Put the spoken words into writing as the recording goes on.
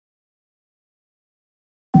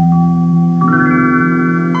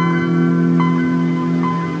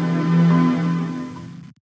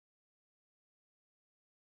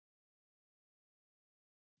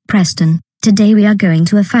Preston, today we are going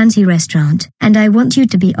to a fancy restaurant, and I want you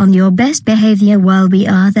to be on your best behavior while we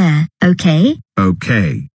are there, okay?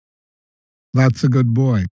 Okay. That's a good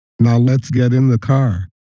boy. Now let's get in the car.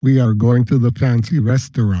 We are going to the fancy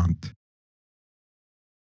restaurant.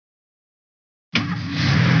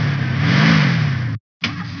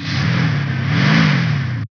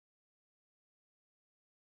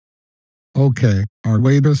 Okay, our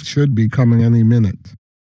waiters should be coming any minute.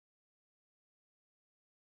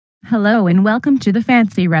 Hello and welcome to the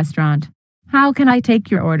fancy restaurant. How can I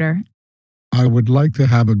take your order? I would like to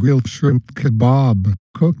have a grilled shrimp kebab,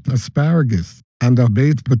 cooked asparagus, and a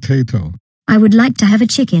baked potato. I would like to have a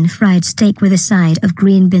chicken fried steak with a side of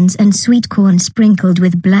green beans and sweet corn sprinkled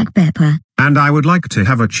with black pepper. And I would like to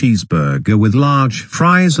have a cheeseburger with large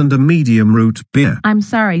fries and a medium root beer. I'm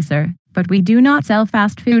sorry, sir, but we do not sell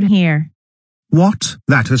fast food here. What?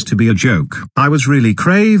 That has to be a joke. I was really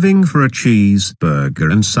craving for a cheeseburger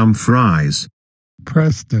and some fries.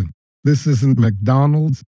 Preston, this isn't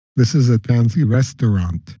McDonald's. This is a fancy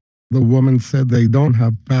restaurant. The woman said they don't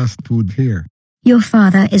have fast food here. Your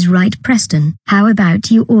father is right, Preston. How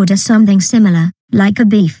about you order something similar, like a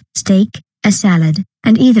beef steak, a salad,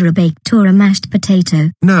 and either a baked or a mashed potato?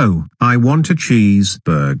 No, I want a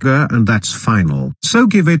cheeseburger and that's final. So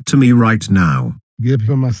give it to me right now. Give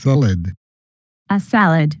him a salad. A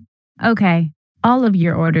salad. Okay. All of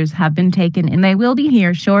your orders have been taken and they will be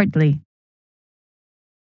here shortly.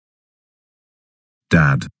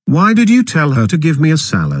 Dad, why did you tell her to give me a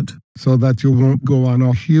salad? So that you won't go on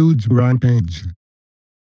a huge rampage.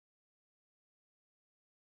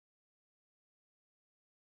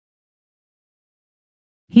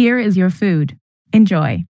 Here is your food.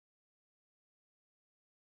 Enjoy.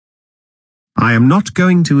 I am not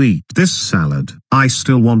going to eat this salad. I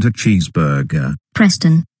still want a cheeseburger.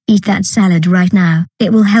 Preston, eat that salad right now.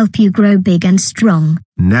 It will help you grow big and strong.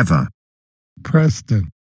 Never.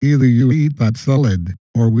 Preston, either you eat that salad,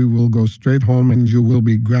 or we will go straight home and you will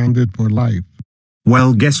be grounded for life.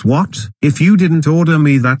 Well, guess what? If you didn't order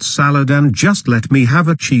me that salad and just let me have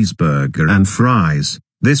a cheeseburger and fries,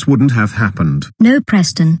 this wouldn't have happened. No,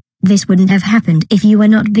 Preston. This wouldn't have happened if you were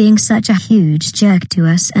not being such a huge jerk to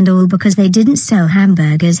us, and all because they didn't sell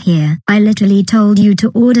hamburgers here. I literally told you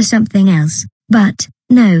to order something else. But,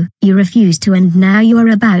 no, you refused to, and now you are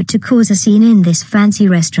about to cause a scene in this fancy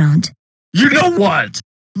restaurant. You know what?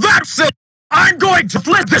 That's it! I'm going to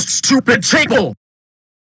flip this stupid table!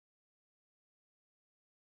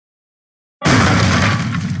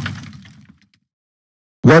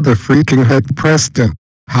 What the freaking heck, Preston?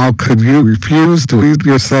 How could you refuse to eat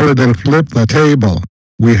your salad and flip the table?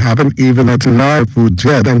 We haven't even eaten our food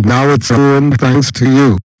yet and now it's ruined thanks to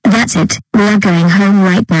you. That's it, we are going home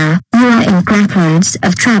right now. You are in crap loads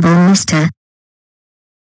of trouble, mister.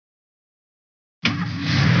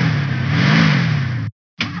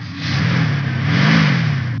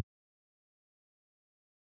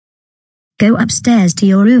 Go upstairs to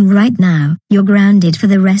your room right now. You're grounded for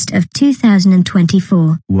the rest of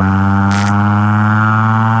 2024. Wow.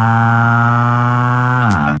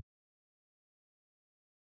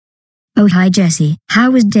 Oh, hi Jessie.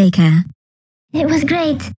 How was daycare? It was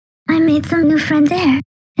great. I made some new friends there.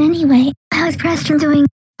 Anyway, how's Preston doing?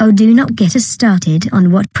 Oh, do not get us started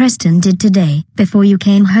on what Preston did today. Before you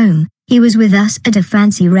came home, he was with us at a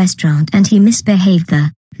fancy restaurant and he misbehaved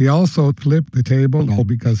there. He also flipped the table all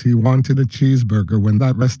because he wanted a cheeseburger when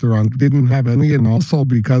that restaurant didn't have any, and also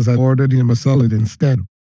because I ordered him a salad instead.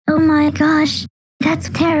 Oh my gosh, that's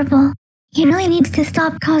terrible. He really needs to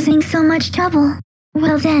stop causing so much trouble.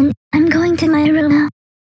 Well then, I'm going to my room now.